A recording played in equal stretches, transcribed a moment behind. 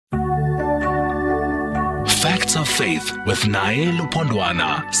of Faith with Naye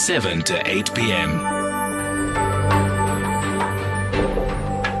Lupondwana, 7 to 8 p.m.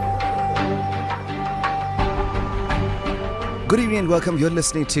 Good evening and welcome. You're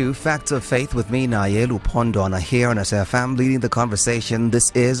listening to Facts of Faith with me, Naye Lupondwana, here on SFM, leading the conversation.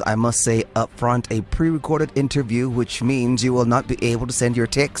 This is, I must say up front, a pre-recorded interview, which means you will not be able to send your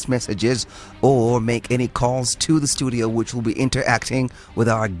text messages or make any calls to the studio, which will be interacting with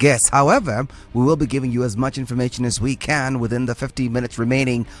our guests. However, we will be giving you as much information as we can within the 15 minutes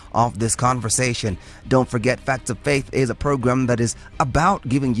remaining of this conversation. Don't forget, Facts of Faith is a program that is about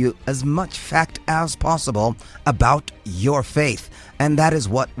giving you as much fact as possible about your faith. And that is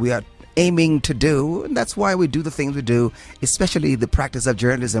what we are aiming to do. And that's why we do the things we do, especially the practice of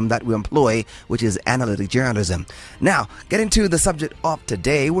journalism that we employ, which is analytic journalism. Now, getting to the subject of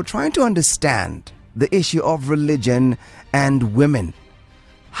today, we're trying to understand the issue of religion and women.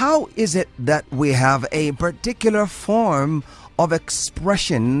 How is it that we have a particular form of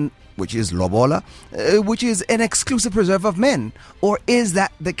expression, which is LOBOLA, which is an exclusive preserve of men? Or is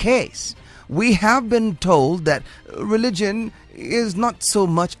that the case? We have been told that religion is not so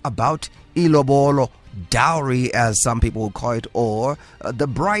much about ilobolo, dowry as some people will call it, or the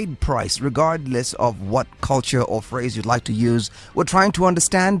bride price, regardless of what culture or phrase you'd like to use. We're trying to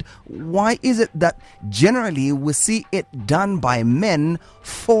understand, why is it that generally we see it done by men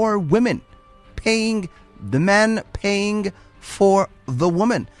for women, the man paying for the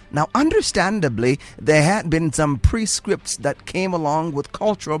woman? Now, understandably, there had been some prescripts that came along with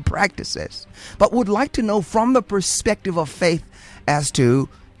cultural practices, but would like to know from the perspective of faith as to,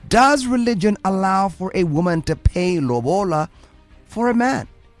 does religion allow for a woman to pay lobola for a man?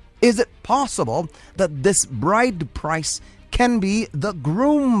 Is it possible that this bride price can be the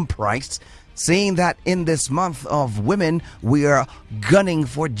groom price, seeing that in this month of women, we are gunning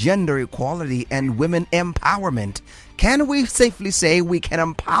for gender equality and women empowerment? Can we safely say we can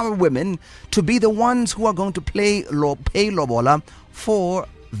empower women to be the ones who are going to pay lobola for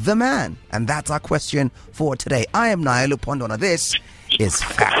the man? And that's our question for today. I am Naye Lupondwana. This is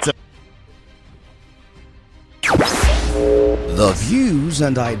Facts. The views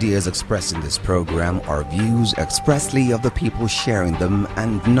and ideas expressed in this program are views expressly of the people sharing them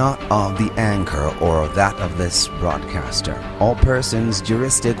and not of the anchor or that of this broadcaster. All persons,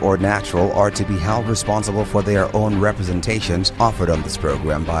 juristic or natural, are to be held responsible for their own representations offered on this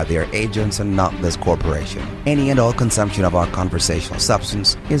program by their agents and not this corporation. Any and all consumption of our conversational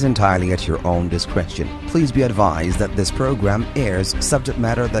substance is entirely at your own discretion. Please be advised that this program airs subject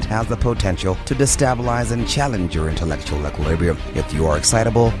matter that has the potential to destabilize and challenge your intellectual equilibrium. If you are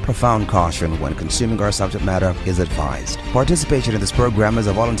excitable, profound caution when consuming our subject matter is advised. Participation in this program is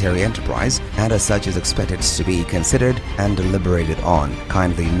a voluntary enterprise and as such is expected to be considered and deliberated on.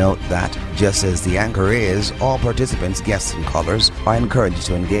 Kindly note that, just as the anchor is, all participants, guests and callers are encouraged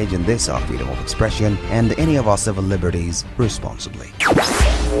to engage in this our freedom of expression and any of our civil liberties responsibly.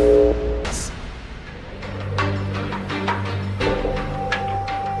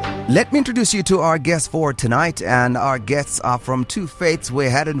 Let me introduce you to our guests for tonight, and our guests are from two faiths. We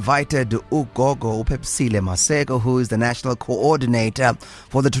had invited Ugogo Phephisile Maseko, who is the national coordinator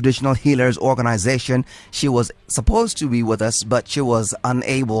for the Traditional Healers Organization. She was supposed to be with us, but she was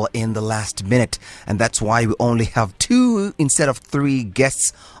unable in the last minute, and that's why we only have two instead of three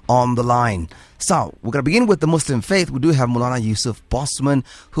guests on the line. So, we're going to begin with the Muslim faith. We do have Moulana Yusuf Bosman,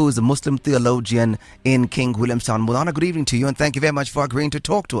 who is a Muslim theologian in King Williamstown. Moulana, good evening to you, and thank you very much for agreeing to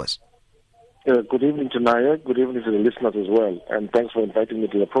talk to us. Good evening to Naya. Good evening to the listeners as well. And thanks for inviting me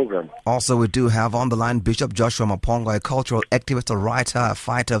to the program. Also, we do have on the line Bishop Joshua Maponga, a cultural activist, a writer, a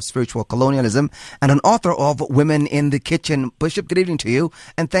fighter of spiritual colonialism, and an author of Women in the Kitchen. Bishop, good evening to you,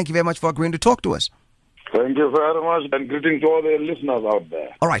 and thank you very much for agreeing to talk to us. Thank you very much, and greetings to all the listeners out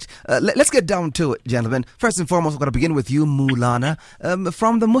there. All right, let's get down to it, gentlemen. First and foremost, we're going to begin with you, Moulana.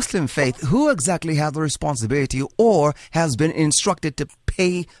 From the Muslim faith, who exactly has the responsibility or has been instructed to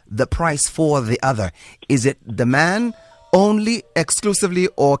pay the price for the other? Is it the man only, exclusively,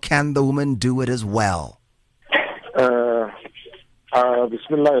 or can the woman do it as well? Bismillah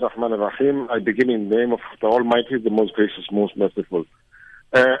ar-Rahman ar-Rahim. I begin in the name of the Almighty, the most gracious, most merciful.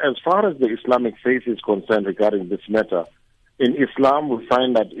 As far as the Islamic faith is concerned regarding this matter, in Islam we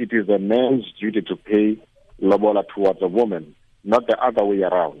find that it is a man's duty to pay lobola towards a woman, not the other way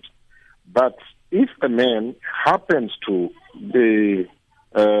around. But if a man happens to be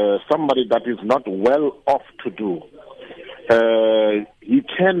somebody that is not well off to do, he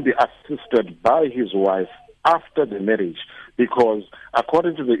can be assisted by his wife after the marriage, because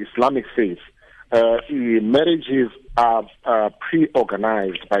according to the Islamic faith, marriages are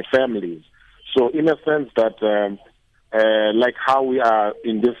pre-organized by families. So in a sense that, like how we are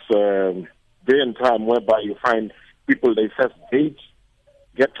in this day and time whereby you find people, they first date,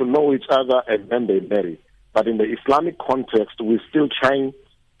 get to know each other, and then they marry. But in the Islamic context, we're still trying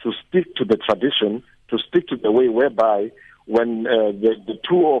to stick to the tradition, to stick to the way whereby when the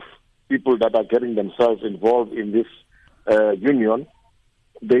two of people that are getting themselves involved in this union,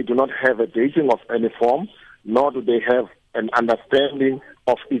 they do not have a dating of any form, nor do they have an understanding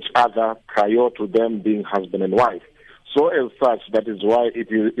of each other prior to them being husband and wife. So as such, that is why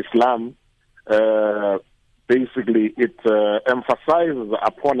Islam basically it emphasizes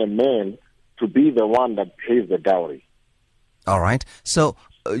upon a man to be the one that pays the dowry. All right. So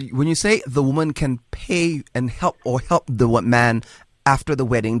when you say the woman can pay and help the man after the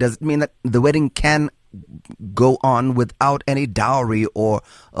wedding, does it mean that the wedding can go on without any dowry or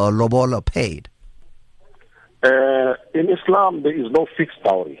lobola paid? In Islam, there is no fixed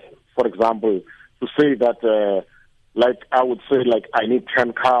dowry. For example, to say that, like I would say, like I need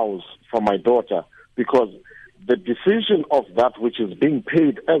 10 cows for my daughter, because the decision of that which is being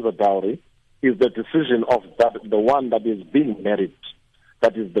paid as a dowry is the decision of that the one that is being married,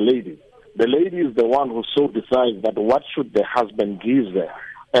 that is the lady. The lady is the one who so decides that what should the husband give her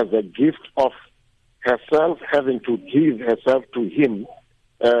as a gift of herself, having to give herself to him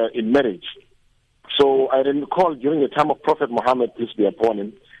in marriage. So I recall during the time of Prophet Muhammad, peace be upon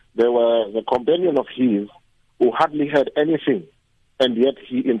him, there was a companion of his who hardly had anything, and yet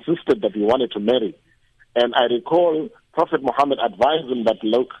he insisted that he wanted to marry. And I recall Prophet Muhammad advised him that,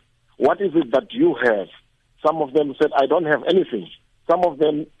 look, what is it that you have? Some of them said, I don't have anything. Some of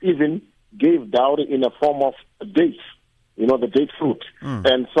them even gave dowry in a form of dates, the date fruit.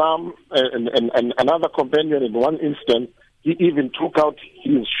 And some, and another companion in one instance, he even took out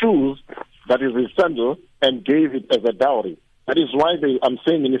his shoes, that is his sandal, and gave it as a dowry. That is why I'm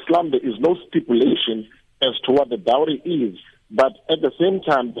saying in Islam there is no stipulation as to what the dowry is. But at the same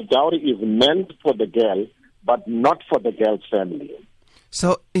time, the dowry is meant for the girl, but not for the girl's family.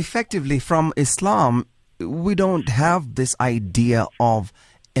 So effectively, from Islam, we don't have this idea of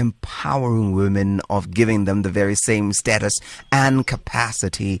empowering women, of giving them the very same status and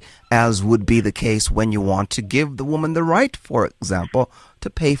capacity as would be the case when you want to give the woman the right, for example, to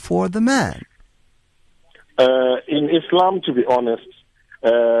pay for the man. In Islam, to be honest,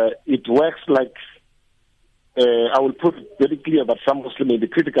 it works like, I will put it very clear that some Muslims may be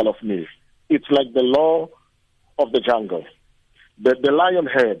critical of me. It's like the law of the jungle. The lion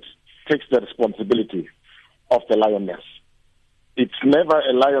head takes the responsibility of the lioness. It's never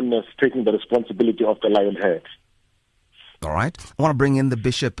a lioness taking the responsibility of the lion head. All right. I want to bring in the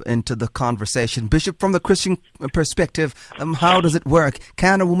bishop into the conversation. Bishop, from the Christian perspective, how does it work?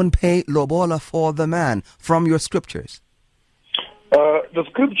 Can a woman pay lobola for the man from your scriptures? The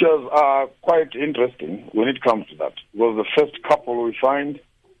scriptures are quite interesting when it comes to that. Because the first couple we find,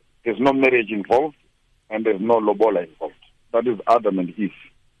 there's no marriage involved and there's no lobola involved. That is Adam and Eve.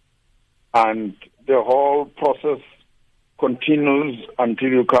 And the whole process continues until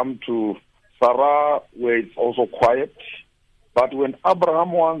you come to Sarah, where it's also quiet. But when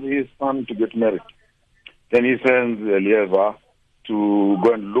Abraham wants his son to get married, then he sends Eliezer to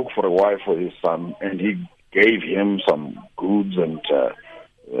go and look for a wife for his son, and he gave him some goods and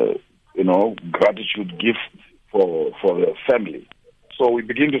gratitude gifts for the family. So we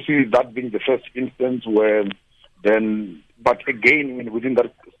begin to see that being the first instance where then, but again, within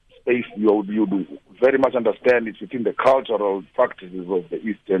that space, you do very much understand it's within the cultural practices of the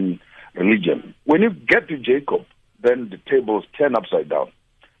Eastern religion. When you get to Jacob, then the tables turn upside down.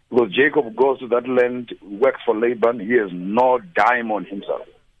 Because Jacob goes to that land, works for Laban, he has no dime on himself.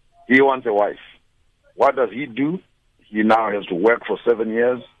 He wants a wife. What does he do? He now has to work for 7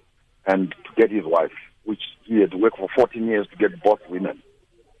 years and to get his wife, which he had to work for 14 years to get both women.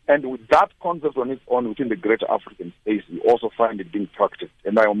 And with that concept on its own within the greater African space, we also find it being practiced.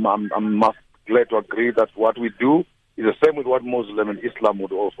 And I'm glad to agree that what we do is the same with what Muslim and Islam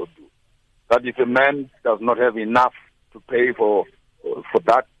would also do. That if a man does not have enough to pay for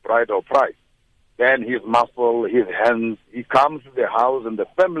that bride or price, then his muscle, his hands, he comes to the house and the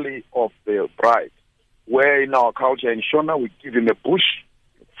family of the bride, where in our culture in Shona, we give him a bush,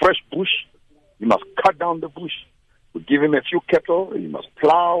 a fresh bush. He must cut down the bush. We give him a few cattle, he must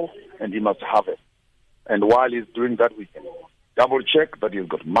plow, and he must harvest. And while he's doing that, we can double check that he's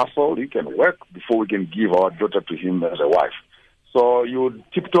got muscle, he can work before we can give our daughter to him as a wife. So you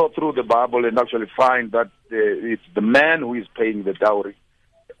tiptoe through the Bible and actually find that it's the man who is paying the dowry.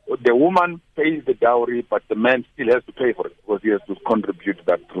 The woman pays the dowry, but the man still has to pay for it because he has to contribute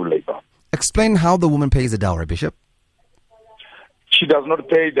that through labor. Explain how the woman pays the dowry, Bishop. she does not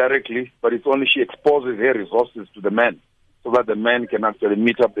pay directly, but it's only she exposes her resources to the man so that the man can actually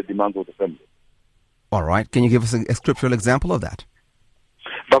meet up the demands of the family. All right. Can you give us a scriptural example of that?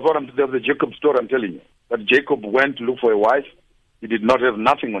 That's the Jacob story I'm telling you. That Jacob went to look for a wife. He did not have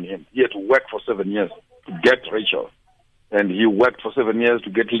nothing on him. He had to work for 7 years to get Rachel. And he worked for 7 years to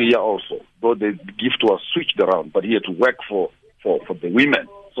get Leah also. Though the gift was switched around, but he had to work for the women.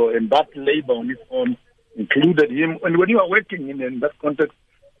 So in that labor on his own included him. And when you are working in that context,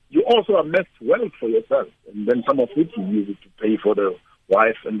 you also amass wealth for yourself. And then some of it you use it to pay for the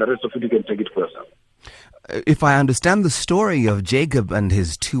wife, and the rest of it you can take it for yourself. If I understand the story of Jacob and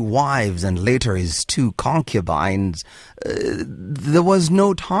his 2 wives and later his 2 concubines, there was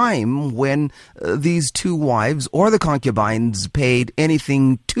no time when these 2 wives or the concubines paid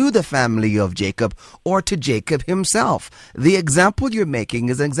anything to the family of Jacob or to Jacob himself. The example you're making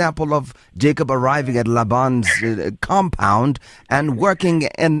is an example of Jacob arriving at Laban's compound and working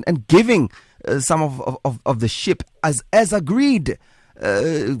and giving some of the ship as agreed.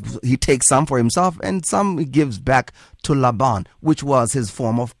 He takes some for himself and some he gives back to Laban, which was his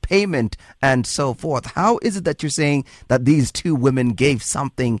form of payment and so forth. How is it that you're saying that these 2 women gave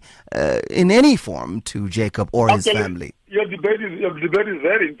something in any form to Jacob or his family? Your debate is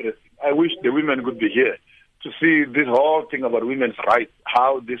very interesting. I wish the women could be here to see this whole thing about women's rights,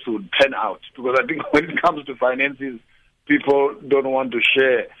 how this would pan out. Because I think when it comes to finances, people don't want to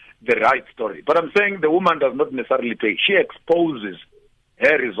share the right story. But I'm saying the woman does not necessarily pay. She exposes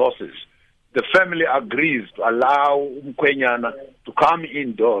her resources. The family agrees to allow Mkwenyana to come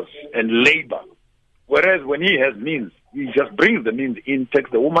indoors and labor. Whereas when he has means, he just brings the means in, takes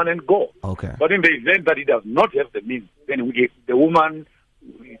the woman and go. Okay. But in the event that he does not have the means, then the woman,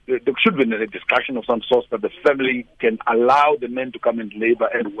 there should be a discussion of some sort that the family can allow the men to come and labor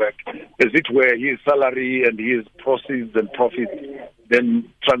and work, as it were his salary and his proceeds and profits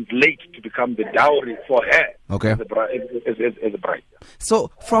then translate to become the dowry for her. Okay. As a bride.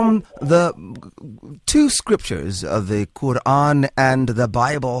 So from the 2 scriptures, the Quran and the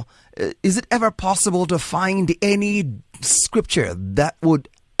Bible, is it ever possible to find any scripture that would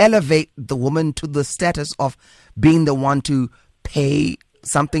elevate the woman to the status of being the one to pay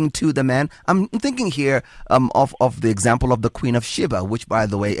something to the man? I'm thinking here of the example of the Queen of Sheba, which, by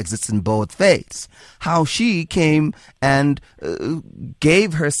the way, exists in both faiths. How she came and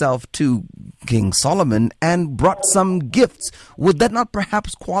gave herself to King Solomon and brought some gifts. Would that not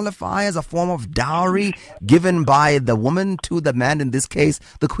perhaps qualify as a form of dowry given by the woman to the man, in this case,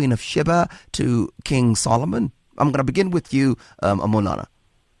 the Queen of Sheba to King Solomon? I'm going to begin with you, Moulana.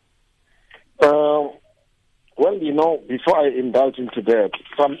 Well, before I indulge into that,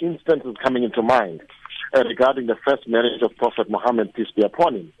 some instances coming into mind regarding the first marriage of Prophet Muhammad, peace be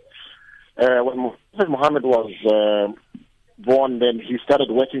upon him. When Prophet Muhammad was born, then he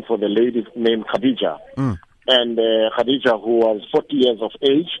started working for the lady named Khadija. And Khadija, who was 40 years of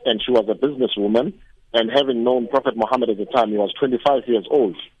age, and she was a businesswoman, and having known Prophet Muhammad at the time, he was 25 years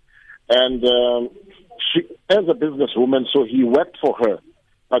old. And she, as a businesswoman, so he worked for her.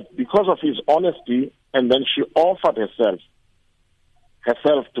 But because of his honesty, and then she offered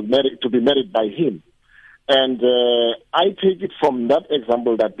herself to be married by him. And I take it from that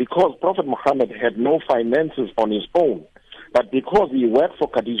example that because Prophet Muhammad had no finances on his own, but because he worked for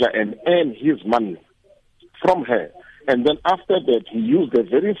Khadija and earned his money from her, and then after that he used the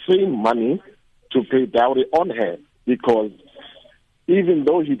very same money to pay dowry on her, because even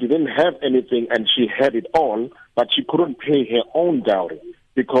though he didn't have anything and she had it all, but she couldn't pay her own dowry.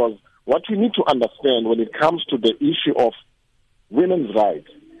 Because what we need to understand when it comes to the issue of women's rights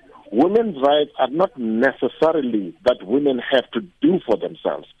are not necessarily that women have to do for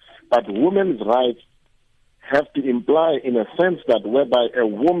themselves, but women's rights have to imply in a sense that whereby a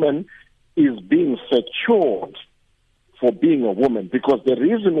woman is being secured for being a woman. Because the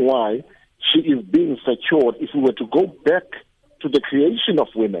reason why she is being secured, if we were to go back to the creation of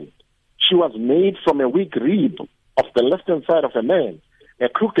women, she was made from a weak rib of the left-hand side of a man, a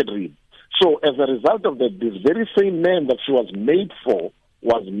crooked rib. So as a result of that, this very same man that she was made for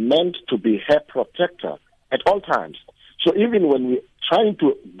was meant to be her protector at all times. So even when we're trying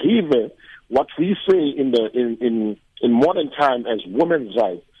to give what we say in modern time as women's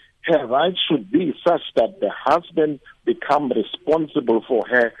rights, her rights should be such that the husband become responsible for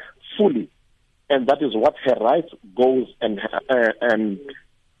her fully. And that is what her rights goes, and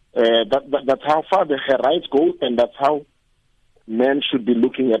that's how far her rights go, and that's how men should be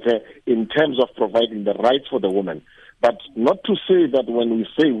looking at her in terms of providing the rights for the woman. But not to say that when we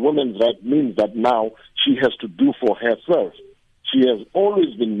say women's right means that now she has to do for herself. She has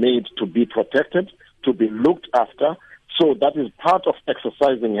always been made to be protected, to be looked after, So that is part of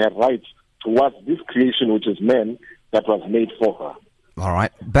exercising her rights towards this creation, which is man, that was made for her. All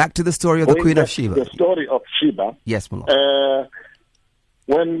right. Back to the story of the Queen of Sheba. The story of Sheba. Yes, my lord.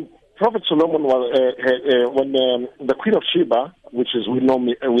 When Prophet Solomon was, when the Queen of Sheba, which is we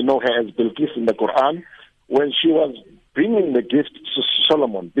know her as Bilqis in the Quran, when she was bringing the gift to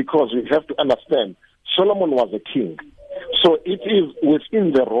Solomon, because we have to understand, Solomon was a king. So it is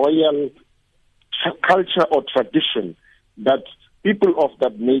within the royal culture or tradition that people of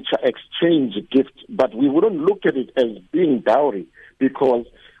that nature exchange gifts, but we wouldn't look at it as being dowry, because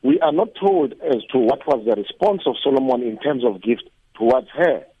we are not told as to what was the response of Solomon in terms of gift towards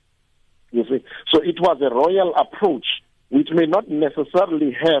her. You see, so it was a royal approach, which may not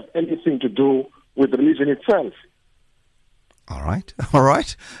necessarily have anything to do with religion itself. All right.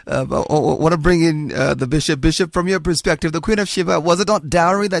 I want to bring in the bishop. Bishop, from your perspective, the Queen of Sheba, was it not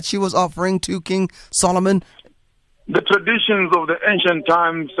dowry that she was offering to King Solomon? The traditions of the ancient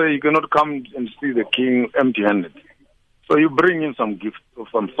times say you cannot come and see the king empty-handed. So you bring in some gifts of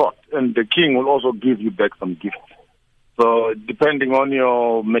some sort, and the king will also give you back some gifts. So depending on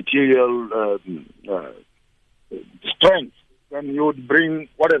your material strength, then you would bring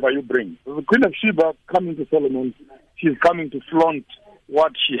whatever you bring. So the Queen of Sheba coming to Solomon, she's coming to flaunt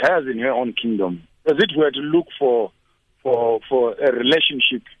what she has in her own kingdom, as it were to look for a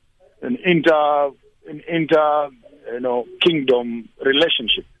relationship, an inter kingdom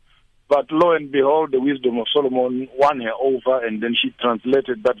relationship. But lo and behold, the wisdom of Solomon won her over, and then she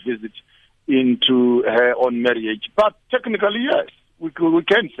translated that visit into her own marriage. But technically, yes, we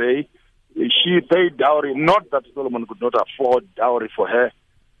can say she paid dowry. Not that Solomon could not afford dowry for her,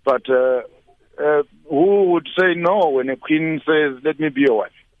 but who would say no when a queen says, "Let me be your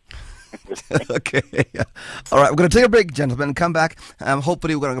wife"? Okay. All right. We're going to take a break, gentlemen. Come back.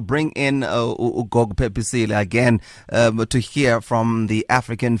 Hopefully, we're going to bring in Ugogo Phephisile again to hear from the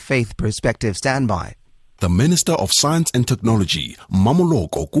African faith perspective. Stand by. The Minister of Science and Technology,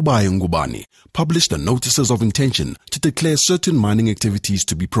 Mamoloko Kubayi-Ngubane, published the notices of intention to declare certain mining activities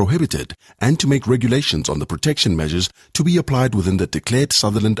to be prohibited and to make regulations on the protection measures to be applied within the declared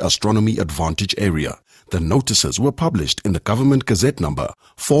Sutherland Astronomy Advantage area. The notices were published in the Government Gazette number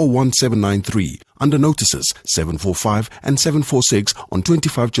 41793 under notices 745 and 746 on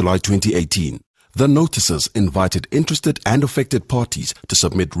 25 July 2018. The notices invited interested and affected parties to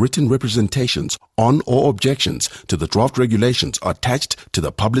submit written representations on or objections to the draft regulations attached to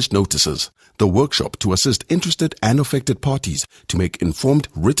the published notices. The workshop to assist interested and affected parties to make informed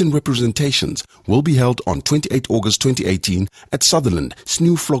written representations will be held on 28 August 2018 at Sutherland,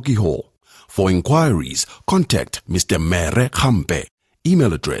 Snew Flocky Hall. For inquiries, contact Mr. Mere Khampe.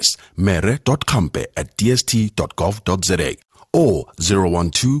 Email address mere.khampe@dst.gov.za. or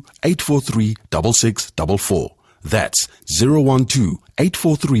 012-843-6644. That's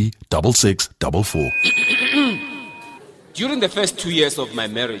 012-843-6644. During the first 2 years of my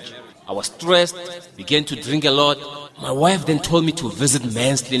marriage, I was stressed, began to drink a lot. My wife then told me to visit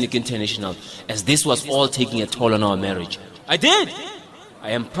Men's Clinic International, as this was all taking a toll on our marriage. I did!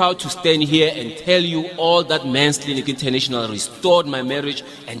 I am proud to stand here and tell you all that Men's Clinic International restored my marriage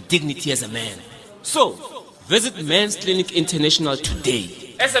and dignity as a man. So, visit Men's Clinic International today.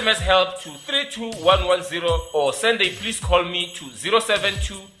 SMS help to 32110 or send a please call me to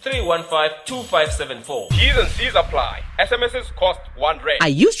 072-315-2574. T's and C's apply. SMSs cost R1. Are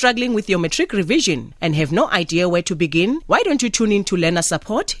you struggling with your matric revision and have no idea where to begin? Why don't you tune in to Learner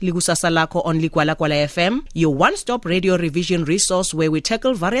Support, Ligusasa Lako on Likwala Kwala FM, your one-stop radio revision resource where we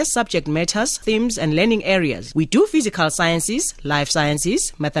tackle various subject matters, themes and learning areas. We do physical sciences, life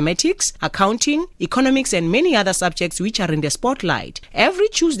sciences, mathematics, accounting, economics and many other subjects which are in the spotlight. Every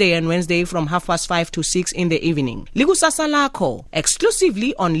Tuesday and Wednesday from 5:30 to 6 in the evening. Ligusasa Lako,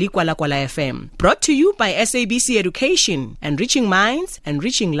 exclusively on Likwala Kwala FM. Brought to you by SABC Education, enriching minds,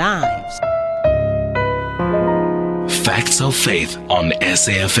 enriching lives. Facts of Faith on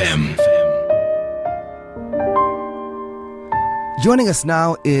SAFM. Joining us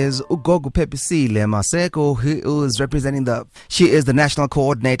now is Ugogo Phephisile Maseko, who is representing she is the National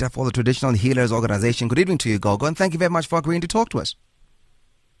Coordinator for the Traditional Healers Organization. Good evening to you, Ugogo, and thank you very much for agreeing to talk to us.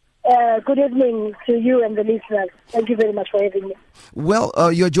 Good evening to you and the listeners. Thank you very much for having me. Well,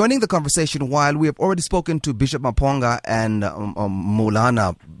 you're joining the conversation while we have already spoken to Bishop Maponga and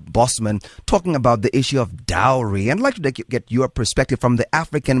Moulana Bosman talking about the issue of dowry. And I'd like to get your perspective from the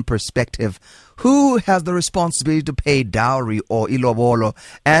African perspective. Who has the responsibility to pay dowry or ilobolo?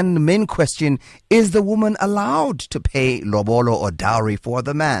 And the main question, is the woman allowed to pay lobolo or dowry for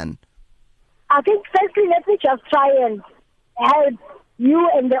the man? I think firstly, let me just try and help you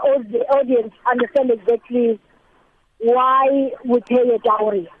and the audience understand exactly why we pay a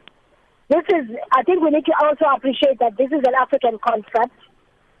dowry. I think we need to also appreciate that this is an African concept.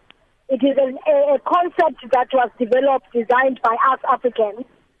 It is a concept that was developed, designed by us Africans,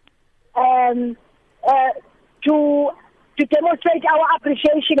 to demonstrate our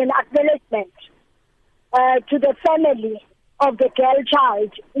appreciation and acknowledgement to the family of the girl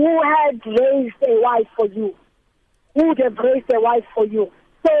child who had raised a wife for you, who would have raised a wife for you.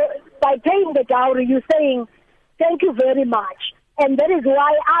 So by paying the dowry, you're saying, thank you very much. And that is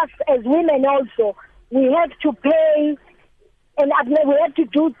why us as women also, we have to pay, and we have to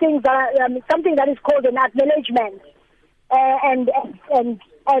do things that are, something that is called an acknowledgement and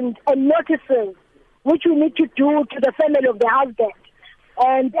notices, which we need to do to the family of the husband.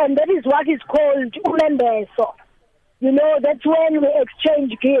 And that is what is called umembeso. You know, that's when we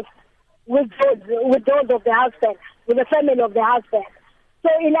exchange gifts with those of the husband, with the family of the husband. So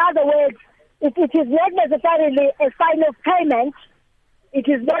in other words, it is not necessarily a sign of payment. It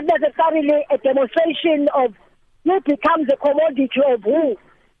is not necessarily a demonstration of who becomes a commodity of who.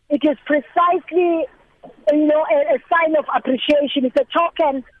 It is precisely, you know, a sign of appreciation. It's a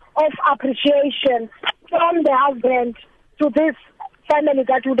token of appreciation from the husband to this family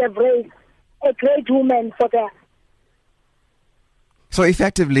that would have raised a great woman for them. So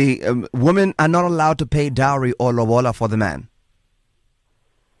effectively, women are not allowed to pay dowry or lobola for the man.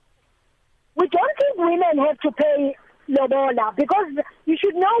 We don't think women have to pay lobola, because you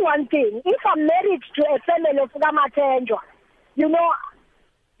should know one thing. If I'm married to a family of Maponga, you know,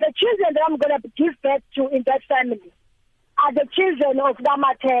 the children that I'm going to give birth to in that family are the children of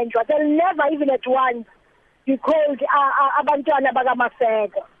Maponga. They'll never even at once be called Abantwana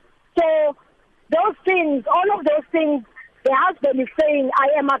Maseko. So those things, all of those things, the husband is saying, I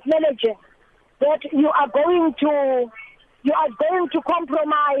am acknowledging that you are going to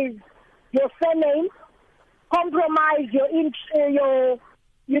compromise your surname, compromise your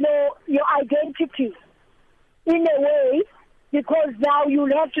identity in a way, because now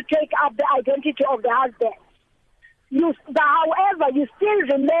you'll have to take up the identity of the husband. However, you still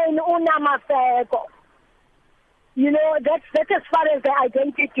remain Maseko. You know, that's as far as the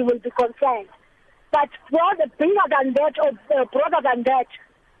identity will be concerned. But broader than that,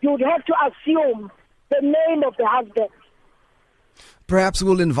 you would have to assume the name of the husband. Perhaps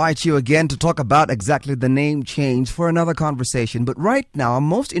we'll invite you again to talk about exactly the name change for another conversation. But right now, I'm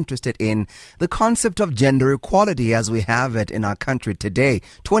most interested in the concept of gender equality as we have it in our country today.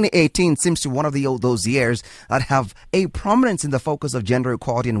 2018 seems to be one of those years that have a prominence in the focus of gender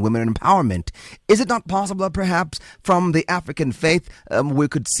equality and women empowerment. Is it not possible that perhaps from the African faith, we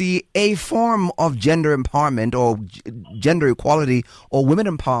could see a form of gender empowerment or gender equality or women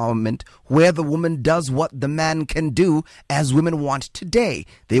empowerment where the woman does what the man can do as women want today?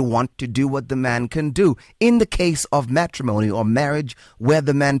 They want to do what the man can do. In the case of matrimony or marriage where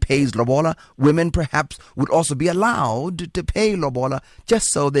the man pays lobola, women perhaps would also be allowed to pay lobola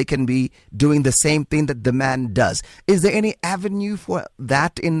just so they can be doing the same thing that the man does. Is there any avenue for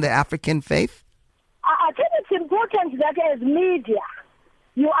that in the African faith? I think it's important that as media,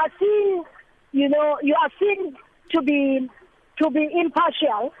 you are seen to be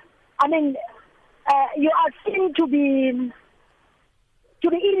impartial. I mean, you are seen to be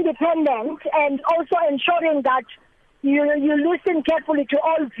independent, and also ensuring that you listen carefully to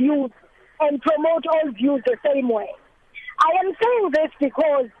all views and promote all views the same way. I am saying this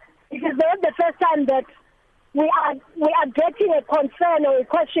because it is not the first time that we are getting a concern or a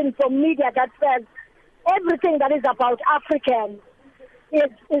question from media that says everything that is about African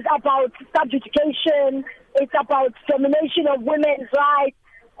is about subjugation, it's about domination of women's rights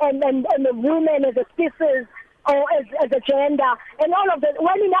and the women as a species or as a gender, and all of that.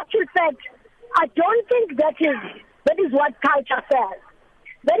 When in actual fact, I don't think that is what culture says.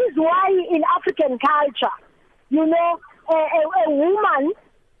 That is why in African culture, you know, a woman,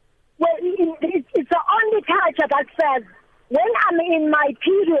 well, it's the only culture that says, when I'm in my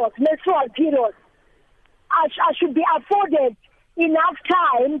period, menstrual period, I should be afforded enough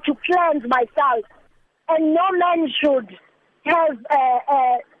time to cleanse myself, and no man should have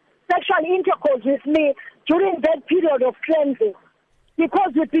sexual intercourse with me during that period of cleansing,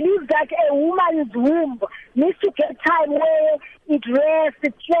 because we believe that a woman's womb needs to get time where it rests,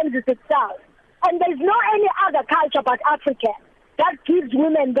 it cleanses itself. And there's no any other culture but Africa that gives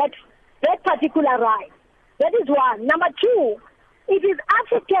women that particular right. That is one. Number two, it is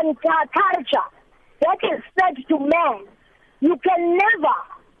African culture that has said to men, you can never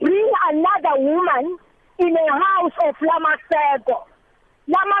bring another woman in a house of Maseko.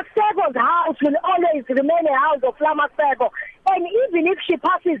 Maseko's house will always remain a house of Maseko. And even if she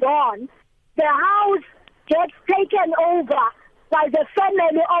passes on, the house gets taken over by the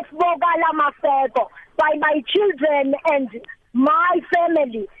family of Bogala Maseko, by my children and my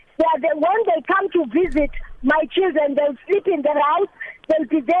family. When they come to visit my children, they'll sleep in their house, they'll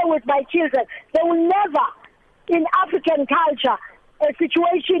be there with my children. They will never, in African culture, a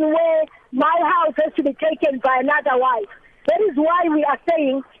situation where my house has to be taken by another wife. That is why we are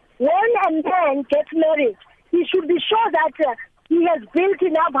saying when a man gets married, he should be sure that he has built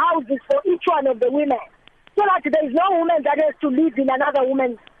enough houses for each one of the women, so that there is no woman that has to live in another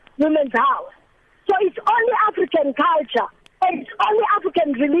woman's house. So it's only African culture and it's only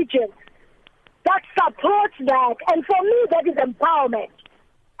African religion that supports that. And for me, that is empowerment.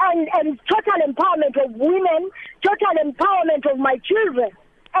 And total empowerment of women, total empowerment of my children.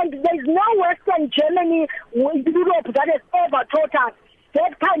 And there's no Western Germany, Europe that has ever taught us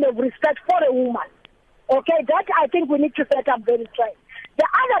that kind of respect for a woman. Okay, that I think we need to set up very straight. The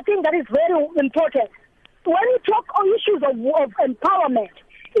other thing that is very important, when we talk on issues of empowerment,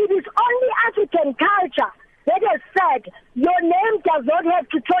 it is only African culture that has said your name does not have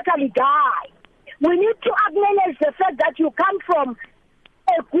to totally die. We need to acknowledge the fact that you come from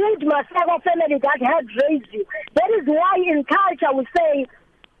a good Maseko family that had raised you. That is why in culture we say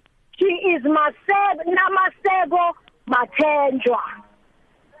she is Namaseko Matenjwa.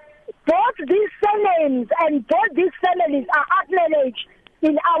 Both these surnames and both these families are acknowledged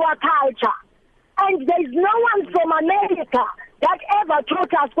in our culture. And there is no one from America that ever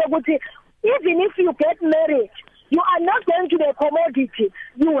taught us, even if you get married, you are not going to be a commodity.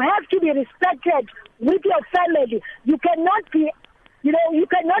 You have to be respected with your family. You cannot be, you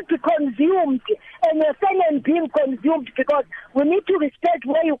cannot be consumed and your surname being consumed, because we need to respect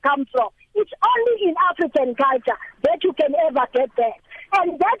where you come from. It's only in African culture that you can ever get there.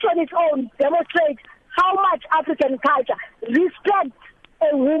 And that on its own demonstrates how much African culture respects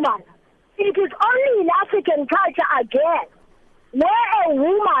a woman. It is only in African culture again where a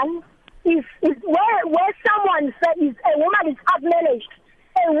woman where someone says a woman is acknowledged,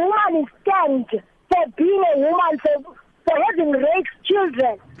 a woman is thanked for being a woman, for having raised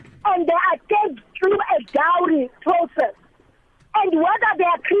children, and they are taken through a dowry process. And whether they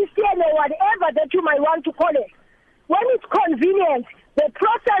are Christian or whatever that you might want to call it, when it's convenient, the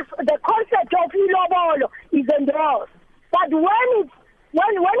process, the concept of LOBOLA is endorsed. But when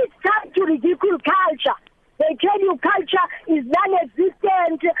it's time to ridicule culture, they tell you culture is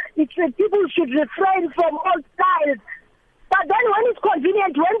non-existent, people should refrain from all styles. But then when it's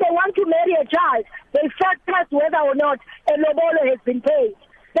convenient, when they want to marry a child, they fact test whether or not a LOBOLA has been paid.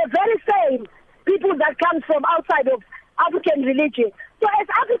 The very same people that come from outside of African religion. So as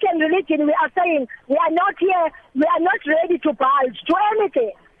African religion, we are saying we are not here, we are not ready to budge to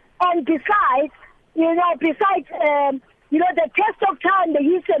anything. And besides, the test of time, the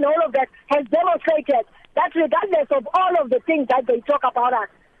history and all of that has demonstrated that regardless of all of the things that they talk about us,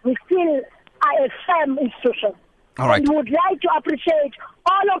 we still are a firm institution. All right. And we would like to appreciate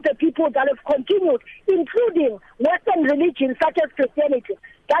all of the people that have continued, including Western religions such as Christianity,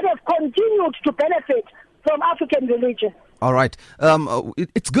 that have continued to benefit from African religion. All right.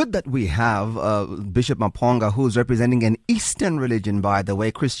 It's good that we have Bishop Maponga, who's representing an Eastern religion, by the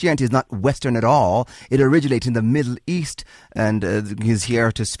way. Christianity is not Western at all. It originates in the Middle East, and he's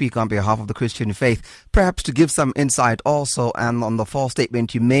here to speak on behalf of the Christian faith, perhaps to give some insight also and on the false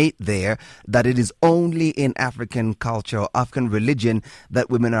statement you made there, that it is only in African culture, African religion, that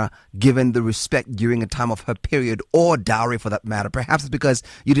women are given the respect during a time of her period, or dowry for that matter. Perhaps it's because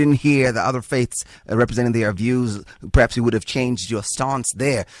you didn't hear the other faiths representing their views. Perhaps you would have changed your stance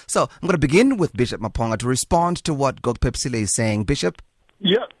there. So I'm going to begin with Bishop Maponga to respond to what God Phephisile is saying. Bishop?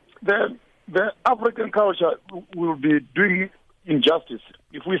 Yeah, the African culture will be doing injustice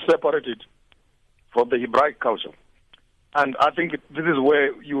if we separate it from the Hebraic culture. And I think this is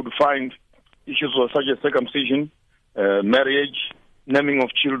where you would find issues such as circumcision, marriage, naming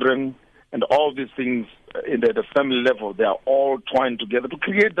of children, and all these things in the family level. They are all twined together to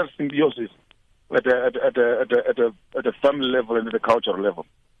create that symbiosis at a family level and at a cultural level.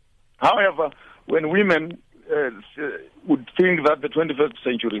 However, when women would think that the 21st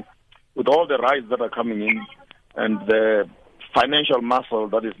century, with all the rights that are coming in and the financial muscle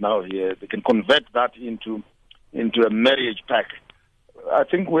that is now here, they can convert that into a marriage pack. I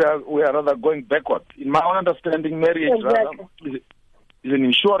think we are rather going backward. In my understanding, marriage is an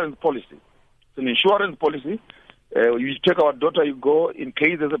insurance policy. It's an insurance policy. You take our daughter, you go, in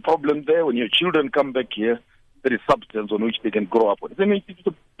case there's a problem there, when your children come back here, there is substance on which they can grow up with. I mean, it's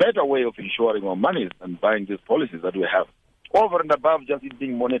a better way of insuring our money than buying these policies that we have. Over and above just it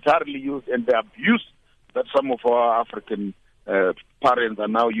being monetarily used, and the abuse that some of our African parents are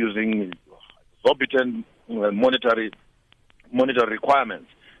now using, exorbitant monetary requirements.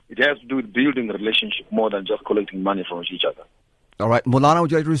 It has to do with building a relationship more than just collecting money from each other. All right. Moulana,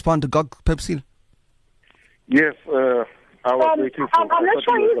 would you like to respond to Phephisile? Yes, I was waiting for... I'm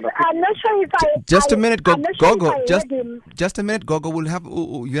not sure if I... Just a minute, Gogo. Him. Just a minute, Gogo. We'll give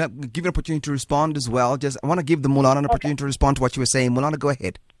you an opportunity to respond as well. I want to give the Moulana an opportunity to respond to what you were saying. Moulana, go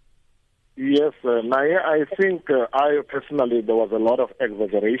ahead. Yes, Naya, I think I personally, there was a lot of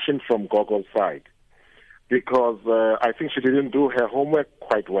exaggeration from Gogo's side because I think she didn't do her homework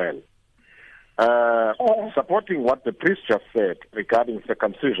quite well. Supporting what the priest just said regarding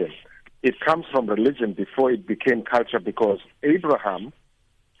circumcision, it comes from religion before it became culture because Abraham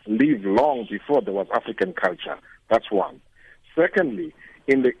lived long before there was African culture. That's one. Secondly,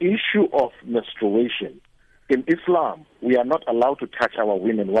 in the issue of menstruation, in Islam, we are not allowed to touch our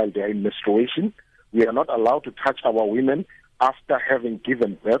women while they are in menstruation. We are not allowed to touch our women after having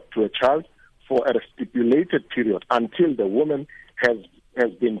given birth to a child for a stipulated period until the woman has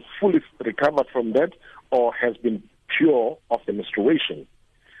been fully recovered from that or has been pure of the menstruation.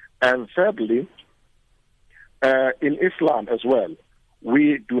 And thirdly, in Islam as well,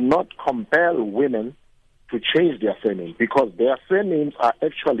 we do not compel women to change their surname because their surnames are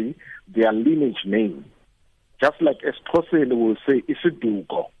actually their lineage name. Just like Esposele will say,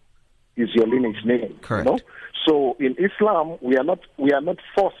 Ugogo is your lineage name. Correct. You know? So in Islam, we are not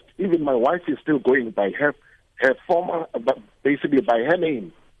forced. Even my wife is still going by her former, but basically by her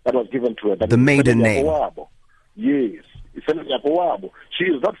name that was given to her. The maiden name. Yes. She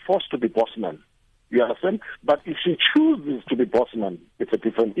is not forced to be Bosman. You understand? But if she chooses to be Bosman, it's a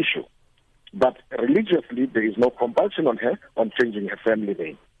different issue. But religiously, there is no compulsion on her on changing her family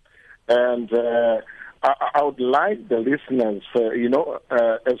name. And I would like the listeners,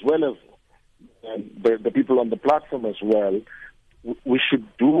 as well as the people on the platform as well, we should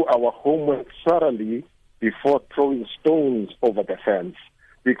do our homework thoroughly before throwing stones over the fence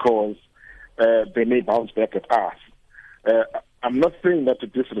because they may bounce back at us. I'm not saying that to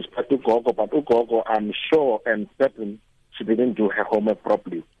disrespect Ugogo, but Ugogo, I'm sure and certain she didn't do her homework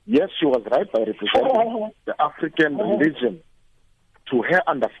properly. Yes, she was right by representing the African religion to her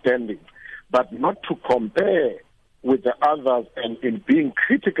understanding, but not to compare with the others and in being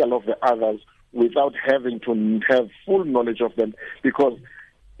critical of the others without having to have full knowledge of them, because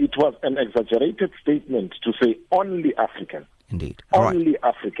it was an exaggerated statement to say only African. Indeed. Only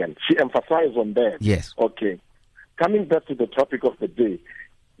African. She emphasized on that. Yes. Okay. Coming back to the topic of the day,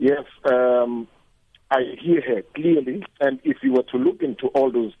 yes, I hear her clearly, and if you were to look into all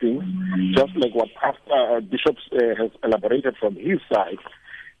those things, just like what Pastor Bishop has elaborated from his side,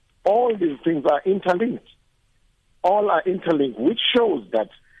 all these things are interlinked. All are interlinked, which shows that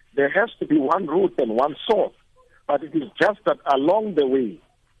there has to be one root and one source. But it is just that along the way,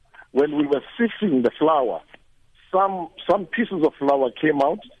 when we were sifting the flour, some pieces of flour came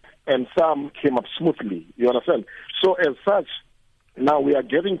out and some came up smoothly. You understand? So as such, now we are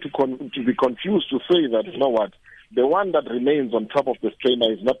getting to be confused to say that, you know what, the one that remains on top of the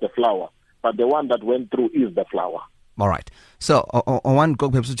strainer is not the flour, but the one that went through is the flour. All right. So I want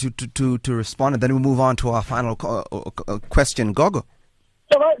Gogo to respond, and then we'll move on to our final question. Gogo.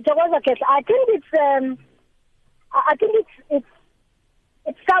 I think it's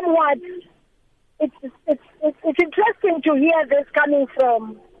somewhat it's interesting to hear this coming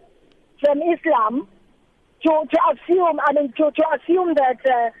from Islam to assume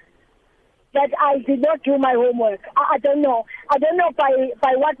that I did not do my homework. I don't know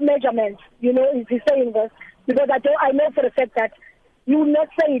by what measurement is he saying this, because I know for a fact that you will not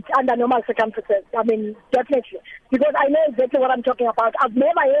say it under normal circumstances. I mean, definitely, because I know exactly what I'm talking about. I've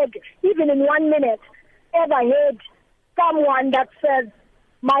never heard, even in 1 minute, ever heard someone that says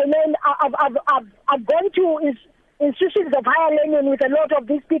my name. I've gone to institutions of higher learning with a lot of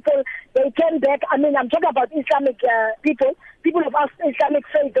these people. They came back. I mean, I'm talking about Islamic people of Islamic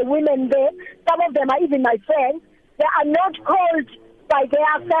faith, the women there. Some of them are even my friends. They are not called by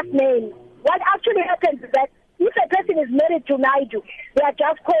their first name. What actually happens is that if a person is married to Naidu, they are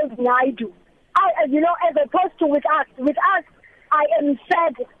just called Naidu. As opposed to with us, I am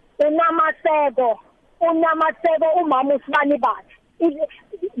said, Unamasego, Umamusmanibat.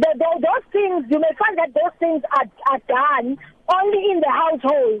 Those things, you may find that those things are done only in the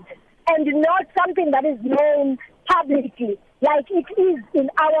household and not something that is known publicly, like it is in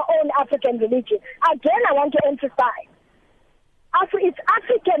our own African religion. Again, I want to emphasize, it's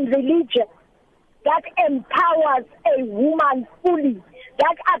African religion that empowers a woman fully,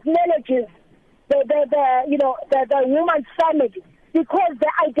 that acknowledges the woman's family, because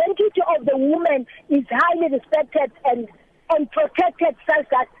the identity of the woman is highly respected and protected, such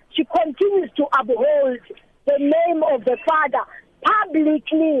that she continues to uphold the name of the father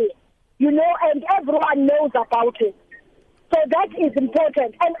publicly, and everyone knows about it. So that is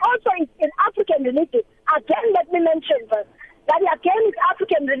important. And also in African religion, again, let me mention this, that again it's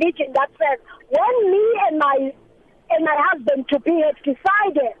African religion that says, when me and my husband to be have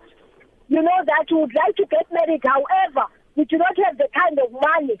decided, that we would like to get married, however, we do not have the kind of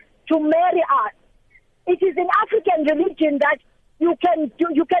money to marry us. It is in African religion that you can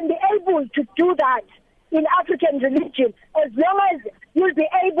be able to do that in African religion, as long as you'll be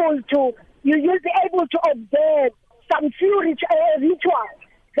able to observe some few rituals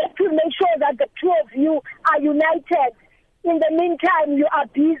that will make sure that the two of you are united. In the meantime, you are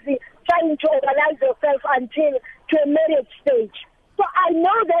busy trying to organize yourself until to a marriage stage. So I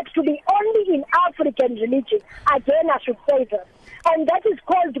know that to be only in African religion, again I should say that, and that is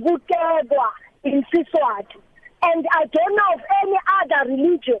called Ugogo in Siswati. And I don't know of any other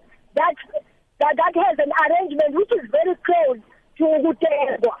religion that has an arrangement which is very close to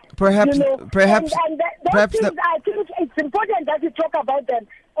Ugogo. Perhaps. I think it's important that we talk about them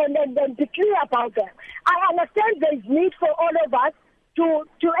and be clear about them. I understand there is need for all of us to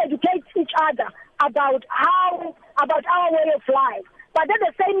educate each other about our way of life. But at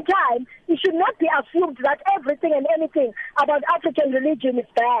the same time, it should not be assumed that everything and anything about African religion is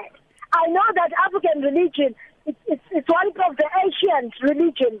bad. I know that African religion it's one of the ancient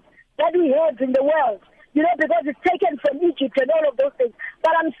religions that we have in the world, because it's taken from Egypt and all of those things.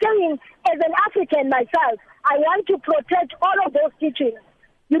 But I'm saying, as an African myself, I want to protect all of those teachings,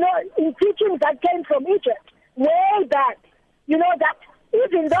 in teachings that came from Egypt, way back, that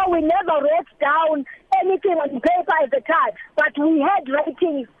even though we never wrote down anything on paper at the time, but we had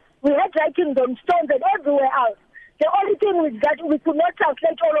writings on stones and everywhere else. The only thing was that we could not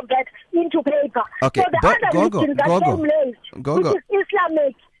translate all of that into paper. Okay, so the other religions that came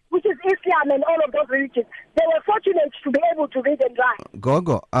late, which is Islam and all of those religions, they were fortunate to be able to read and write.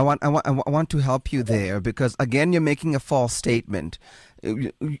 Gogo, I want to help you there, because again you're making a false statement.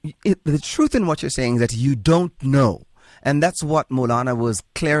 The truth in what you're saying is that you don't know. And that's what Moulana was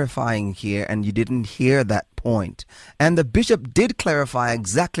clarifying here, and you didn't hear that point. And the bishop did clarify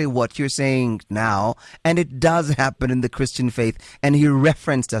exactly what you're saying now, and it does happen in the Christian faith, and he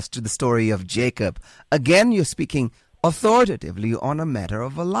referenced us to the story of Jacob. Again, you're speaking authoritatively on a matter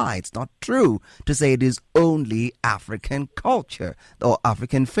of a lie. It's not true to say it is only African culture or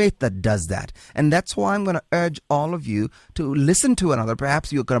African faith that does that. And that's why I'm going to urge all of you to listen to another.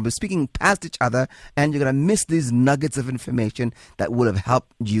 Perhaps you're going to be speaking past each other and you're going to miss these nuggets of information that would have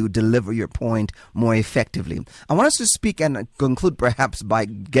helped you deliver your point more effectively. I want us to speak and conclude perhaps by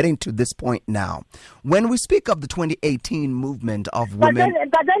getting to this point now. When we speak of the 2018 movement of women...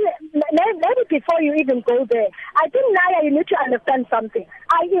 But then maybe before you even go there, I think, Naya, you need to understand something.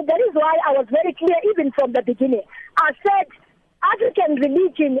 That is why I was very clear even from the beginning. I said African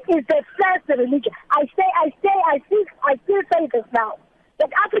religion is the first religion. I still say this now.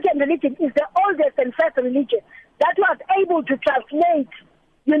 That African religion is the oldest and first religion that was able to translate,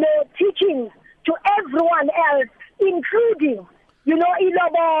 teachings to everyone else, including,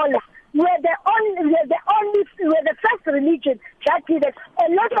 LOBOLA. We're the first religion that did it. A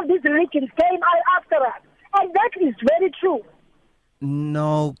lot of these religions came out after us. And that is very true.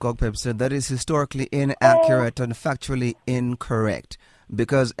 No, Gogpepster, that is historically inaccurate and factually incorrect.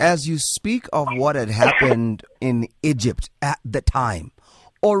 Because as you speak of what had happened in Egypt at the time,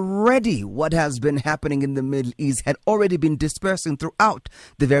 already what has been happening in the Middle East had already been dispersing throughout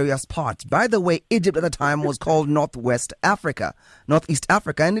the various parts. By the way, Egypt at the time was called Northwest Africa, Northeast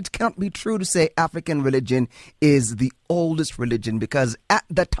Africa, and it can't be true to say African religion is the oldest religion, because at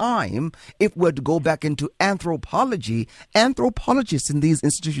the time, if we're to go back into anthropology, anthropologists in these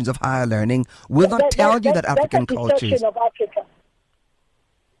institutions of higher learning will not tell you that African cultures... Of Africa.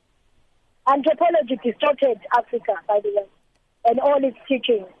 Anthropology distorted Africa, by the way, and all its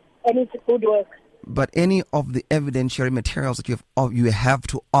teaching and its good work. But any of the evidentiary materials that you have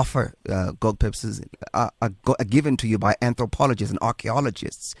to offer, Gogpepsis, are given to you by anthropologists and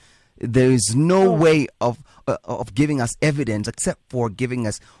archaeologists. There is no way of giving us evidence except for giving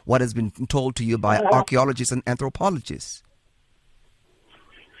us what has been told to you by archaeologists and anthropologists.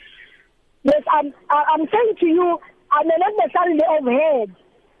 Yes, I'm saying to you, I may not necessarily have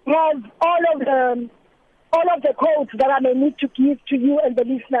all of the codes that I may need to give to you and the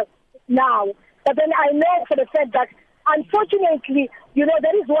listeners now. But then I know for the fact that, unfortunately,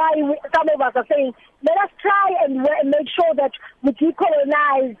 that is why some of us are saying, let us try and make sure that we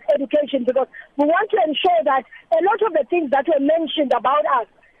decolonize education, because we want to ensure that a lot of the things that were mentioned about us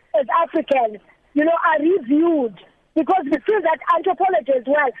as Africans, are reviewed because we feel that anthropology as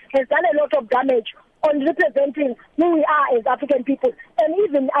well has done a lot of damage on representing who we are as African people and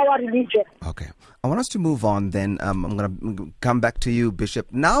even our religion. Okay. I want us to move on then. I'm going to come back to you,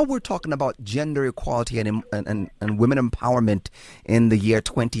 Bishop. Now we're talking about gender equality and women empowerment in the year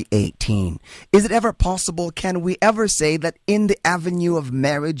 2018. Is it ever possible, can we ever say that in the avenue of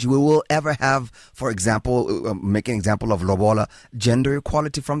marriage we will ever have, for example, make an example of LOBOLA, gender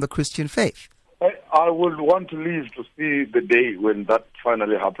equality from the Christian faith? I would want to live to see the day when that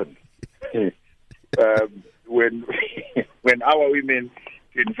finally happens. When our women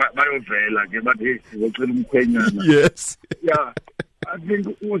yes. Yeah. I think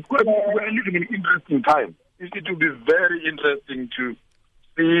we're living in interesting times. It will be very interesting to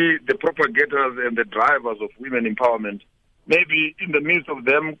see the propagators and the drivers of women empowerment. Maybe in the midst of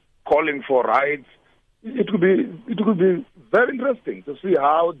them calling for rights, it could be very interesting to see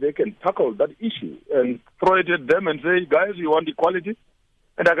how they can tackle that issue and throw it at them and say, guys, you want equality?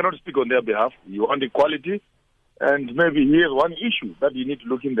 And I cannot speak on their behalf. You want equality? And maybe here's one issue that you need to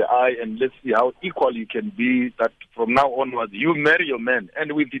look in the eye and let's see how equal you can be, that from now onwards you marry your man.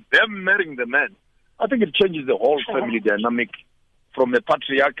 And with them marrying the man, I think it changes the whole family dynamic from a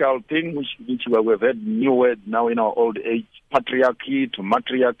patriarchal thing, which we've had new words now in our old age, patriarchy to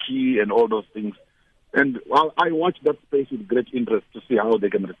matriarchy and all those things. And I watch that space with great interest to see how they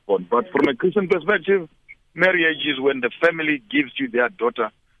can respond. But from a Christian perspective, marriage is when the family gives you their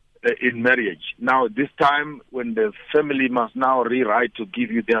daughter in marriage. Now, this time, when the family must now rewrite to give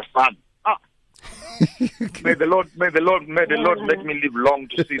you their son. May the Lord make me live long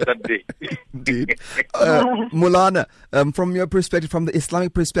to see that day. Indeed. Moulana, from your perspective, from the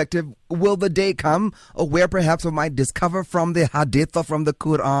Islamic perspective, will the day come where perhaps we might discover from the Hadith or from the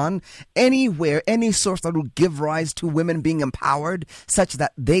Quran, anywhere, any source that will give rise to women being empowered such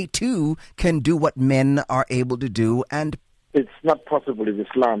that they too can do what men are able to do? And it's not possible in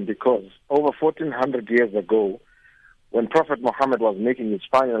Islam because over 1400 years ago, when Prophet Muhammad was making his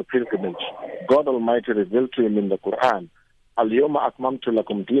final pilgrimage, God Almighty revealed to him in the Quran, Al-Yawma akmamtu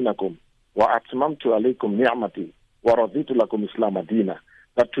lakum dinakum wa atmamtu alaykum ni'mati wa raditu lakum Islam dina.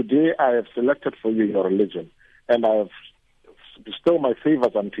 That today I have selected for you your religion and I have bestowed my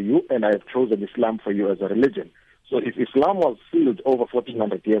favors unto you and I have chosen Islam for you as a religion. So if Islam was sealed over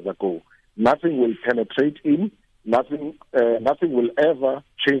 1400 years ago, nothing will penetrate him, nothing will ever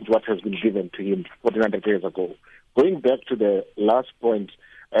change what has been given to him 1400 years ago. Going back to the last point,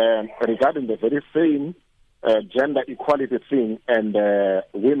 regarding the very same gender equality thing and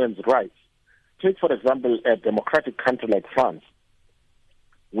women's rights, take, for example, a democratic country like France.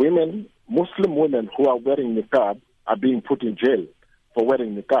 Women, Muslim women who are wearing niqab are being put in jail for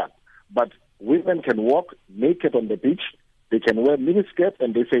wearing niqab. But women can walk naked on the beach, they can wear miniskirts,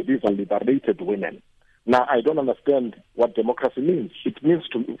 and they say these are liberated women. Now, I don't understand what democracy means. It means,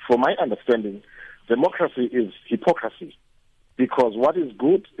 for my understanding, democracy is hypocrisy, because what is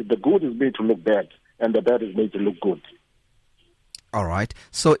good, the good is made to look bad, and the bad is made to look good. All right.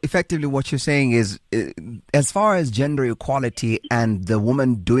 So effectively what you're saying is, as far as gender equality and the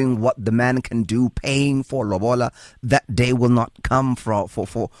woman doing what the man can do, paying for LOBOLA, that day will not come from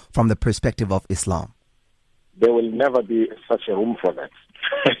the perspective of Islam. There will never be such a room for that.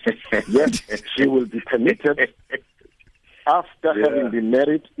 Yes, she will be permitted after having been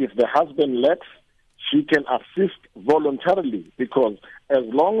married. If the husband lacks, she can assist voluntarily, because as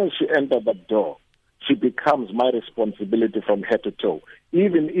long as she enters that door, she becomes my responsibility from head to toe.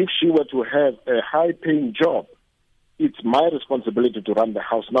 Even if she were to have a high-paying job, it's my responsibility to run the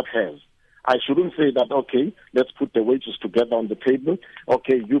house, not hers. I shouldn't say that, okay, let's put the wages together on the table.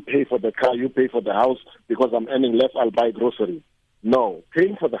 Okay, you pay for the car, you pay for the house, because I'm earning less, I'll buy groceries. No,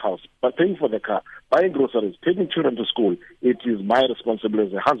 paying for the house, but paying for the car, buying groceries, taking children to school, it is my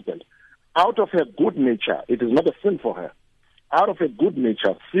responsibility as a husband. Out of her good nature, it is not a sin for her. Out of her good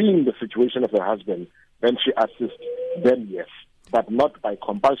nature, seeing the situation of her husband, then she assists, then yes, but not by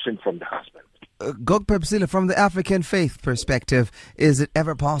compulsion from the husband. Phephisile, from the African faith perspective, is it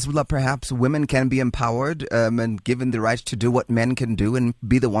ever possible that perhaps women can be empowered and given the right to do what men can do and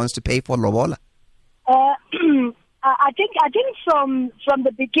be the ones to pay for LOBOLA? I think from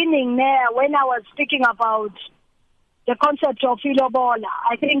the beginning there, when I was speaking about the concept of LOBOLA,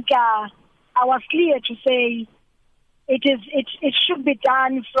 I think I was clear to say it should be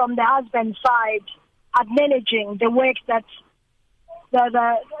done from the husband's side, acknowledging the work that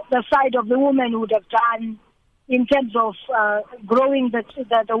the side of the woman would have done in terms of growing the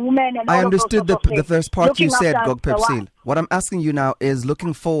woman and all I understood of those the first part you said, Gog the Phephisile. What I'm asking you now is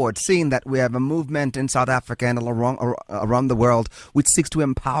looking forward, seeing that we have a movement in South Africa and around the world which seeks to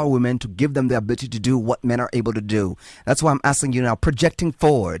empower women, to give them the ability to do what men are able to do. That's why I'm asking you now, projecting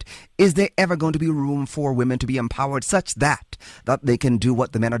forward, is there ever going to be room for women to be empowered such that they can do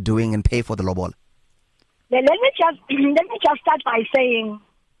what the men are doing and pay for the lobola? Let me just start by saying,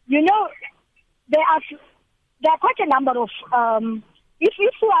 there are quite a number of if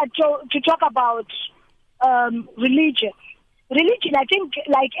we are to talk about religion, I think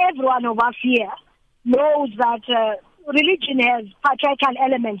like every one of us here knows that religion has patriarchal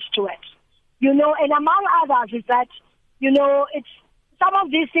elements to it, and among others is that, it's some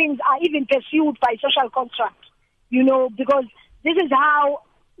of these things are even pursued by social construct, because this is how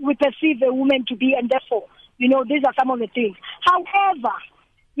we perceive a woman to be, and therefore, these are some of the things. However,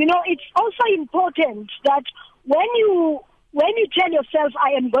 it's also important that when you tell yourself,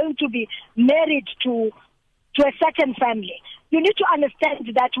 I am going to be married to a certain family, you need to understand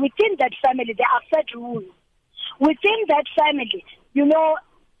that within that family there are set rules. Within that family, the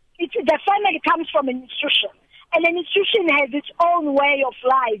family comes from an institution, and an institution has its own way of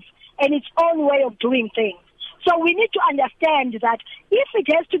life and its own way of doing things. So we need to understand that if it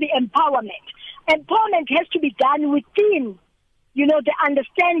has to be empowerment has to be done within, the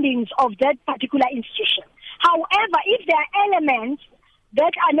understandings of that particular institution. However, if there are elements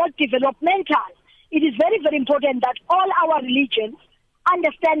that are not developmental, it is very, very important that all our religions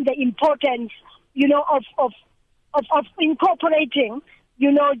understand the importance, of incorporating,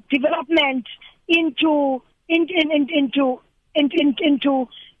 development into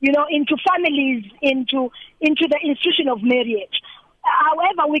families, into the institution of marriage.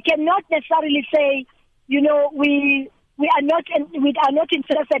 However, we cannot necessarily say, we are not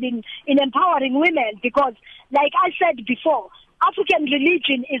interested in empowering women, because, like I said before, African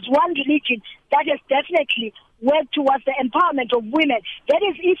religion is one religion that has definitely worked towards the empowerment of women. That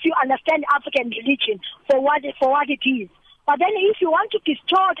is, if you understand African religion for what it is. But then, if you want to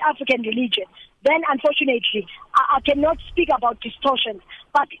distort African religion, then unfortunately, I cannot speak about distortion.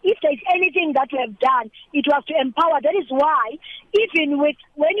 But if there is anything that we have done, it was to empower. That is why, even when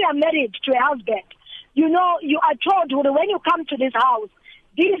you are married to a husband, you are told when you come to this house,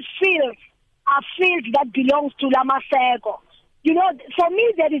 these fields are fields that belongs to La Maseko. For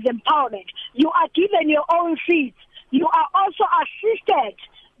me, that is empowerment. You are given your own seeds. You are also assisted,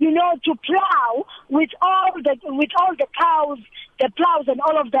 to plow with all the cows, the plows and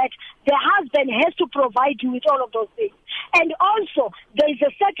all of that. The husband has to provide you with all of those things. And also, there is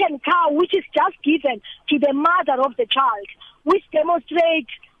a second cow which is just given to the mother of the child, which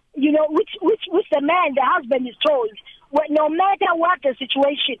demonstrates, which the man, the husband is told, no matter what the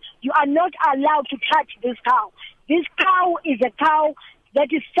situation, you are not allowed to touch this cow. This cow is a cow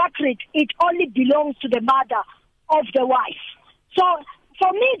that is sacred. It only belongs to the mother of the wife. So,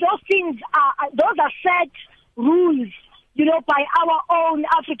 for me, those are set rules, by our own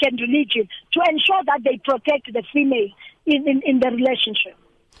African religion to ensure that they protect the female in the relationship.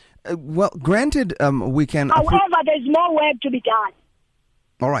 Well, granted, we can. However, there's more work to be done.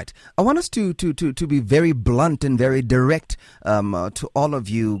 All right. I want us to be very blunt and very direct to all of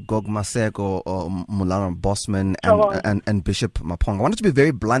you, Gog Maseko, Moulana, Bosman, and Bishop Maponga. I want us to be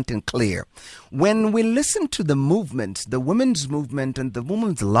very blunt and clear. When we listen to the movement, the women's movement and the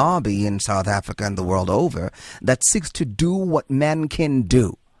women's lobby in South Africa and the world over that seeks to do what men can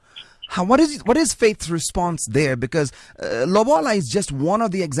do, what is faith's response there? Because lobola is just one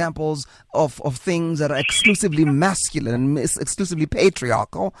of the examples of things that are exclusively masculine and exclusively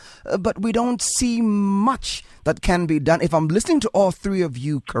patriarchal, but we don't see much that can be done. If I'm listening to all three of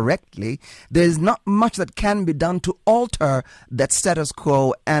you correctly, there's not much that can be done to alter that status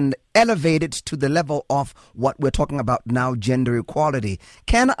quo and elevate it to the level of what we're talking about now, gender equality.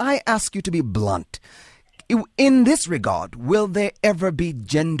 Can I ask you to be blunt? In this regard, will there ever be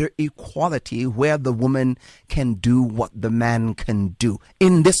gender equality where the woman can do what the man can do?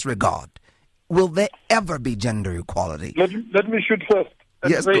 In this regard, will there ever be gender equality? Let me shoot first.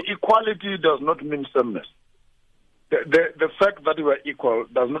 Yes, equality does not mean sameness. The fact that we are equal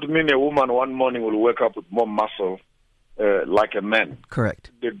does not mean a woman one morning will wake up with more muscle like a man. Correct.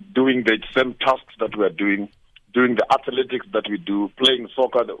 They're doing the same tasks that we are doing the athletics that we do, playing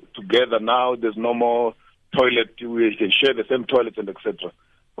soccer together now. There's no more toilet, we can share the same toilets and etc.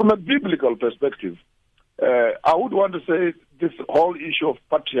 From a biblical perspective, I would want to say this whole issue of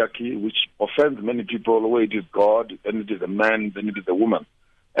patriarchy, which offends many people, where it is God, then it is a man, then it is a woman,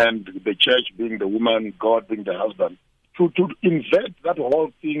 and the church being the woman, God being the husband, to invert that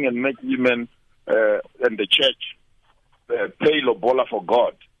whole thing and make women and the church pay lobola for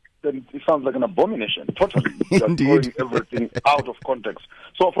God, then it sounds like an abomination. Totally. Just throwing everything out of context.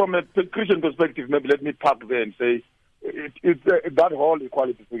 So from a Christian perspective, maybe let me park there and say, that whole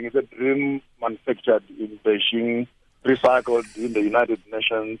equality thing is a dream manufactured in Beijing, recycled in the United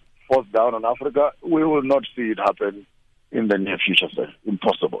Nations, forced down on Africa. We will not see it happen in the near future, sir.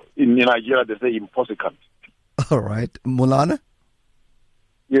 Impossible. In Nigeria, they say impossible. All right. Moulana?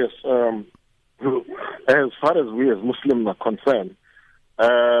 Yes. As far as we as Muslims are concerned,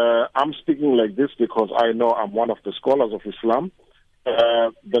 I'm speaking like this because I know I'm one of the scholars of Islam.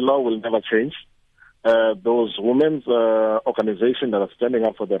 The law will never change. Those women's organizations that are standing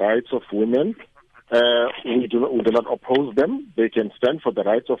up for the rights of women, we do not oppose them. They can stand for the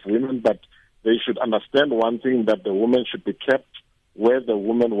rights of women, but they should understand one thing, that the women should be kept where the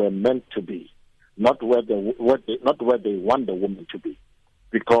women were meant to be, not where they want the women to be.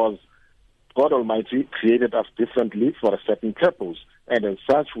 Because God Almighty created us differently for a certain purpose, and as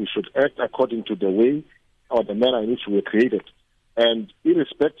such we should act according to the way or the manner in which we were created. And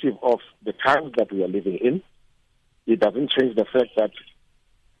irrespective of the times that we are living in, it doesn't change the fact that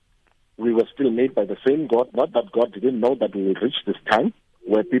we were still made by the same God, not that God didn't know that we would reach this time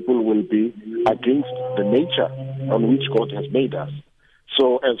where people will be against the nature on which God has made us.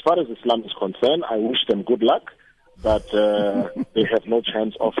 So as far as Islam is concerned, I wish them good luck, but they have no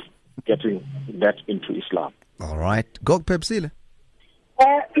chance of getting that into Islam. All right. Go, Phephisile.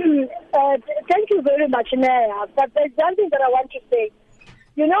 Thank you very much, Naya. But there's something that I want to say.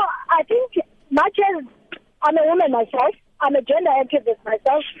 You know, I think much as I'm a woman myself, I'm a gender activist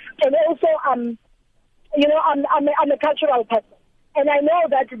myself, and also I'm a cultural person. And I know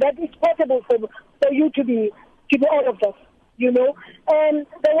that it's possible for you to be all of this, you know. And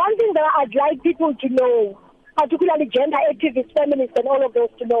the one thing that I'd like people to know, particularly gender activists, feminists, and all of those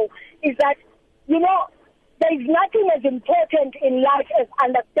to know, is that, you know, there is nothing as important in life as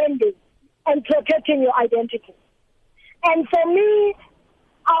understanding and protecting your identity. And for me,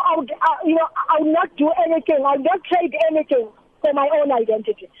 I would not do anything. I would not trade anything for my own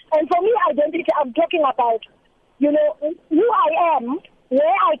identity. And for me, identity, I'm talking about, you know, who I am, where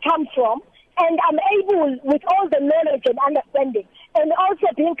I come from, and I'm able, with all the knowledge and understanding, and also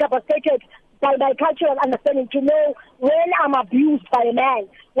being capacitated by my cultural understanding, to know when I'm abused by a man,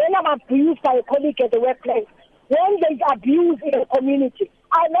 when I'm abused by a colleague at the workplace, when there's abuse in a community.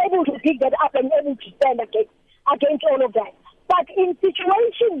 I'm able to pick that up and able to stand against all of that. But in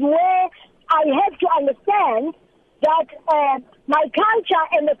situations where I have to understand that my culture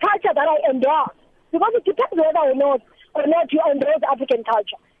and the culture that I endorse, because it depends whether or not you endorse African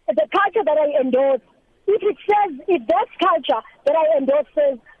culture. The culture that I endorse, if that culture that I endorse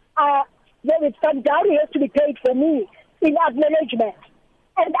says that some dowry has to be paid for me in acknowledgement,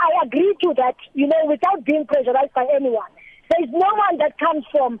 and I agree to that, you know, without being pressurized by anyone. There is no one that comes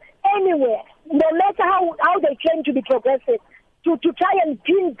from anywhere, no matter how they claim to be progressive, to try and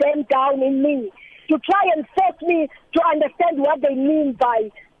pin them down in me, to try and force me to understand what they mean by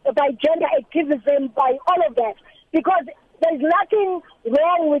gender activism, by all of that. Because there's nothing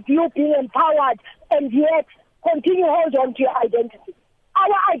wrong with you being empowered and yet continue hold on to your identity.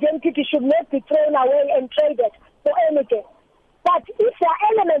 Our identity should not be thrown away and traded for anything. But if there are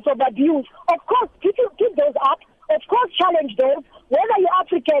elements of abuse, of course, keep those up. Of course, challenge those. Whether you're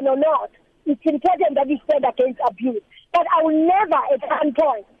African or not, it's important that you stand against abuse. But I will never, at one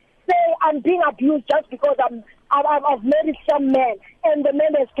point, say I'm being abused just because I've married some man and the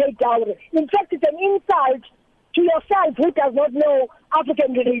man has paid dowry. In fact, it's an insult to yourself who does not know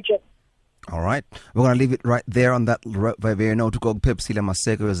African religion. All right. We're going to leave it right there on that very note. Ugogo Phephisile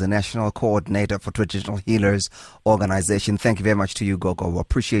Maseko is the National Coordinator for Traditional Healers Organization. Thank you very much to you, Gogo. We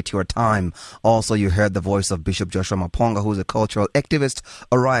appreciate your time. Also, you heard the voice of Bishop Joshua Maponga, who's a cultural activist,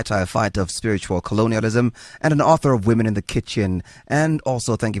 a writer, a fighter of spiritual colonialism, and an author of Women in the Kitchen. And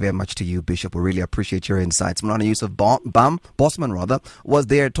also, thank you very much to you, Bishop. We really appreciate your insights. Moulana Yusuf Bosman, was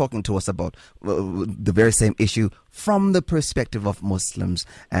there talking to us about the very same issue from the perspective of Muslims,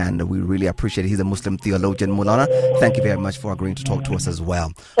 and we really appreciate it. He's a Muslim theologian. Moulana, thank you very much for agreeing to talk to us as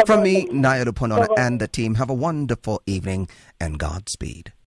well. From me, Naya Lupondwana, and the team, have a wonderful evening and Godspeed.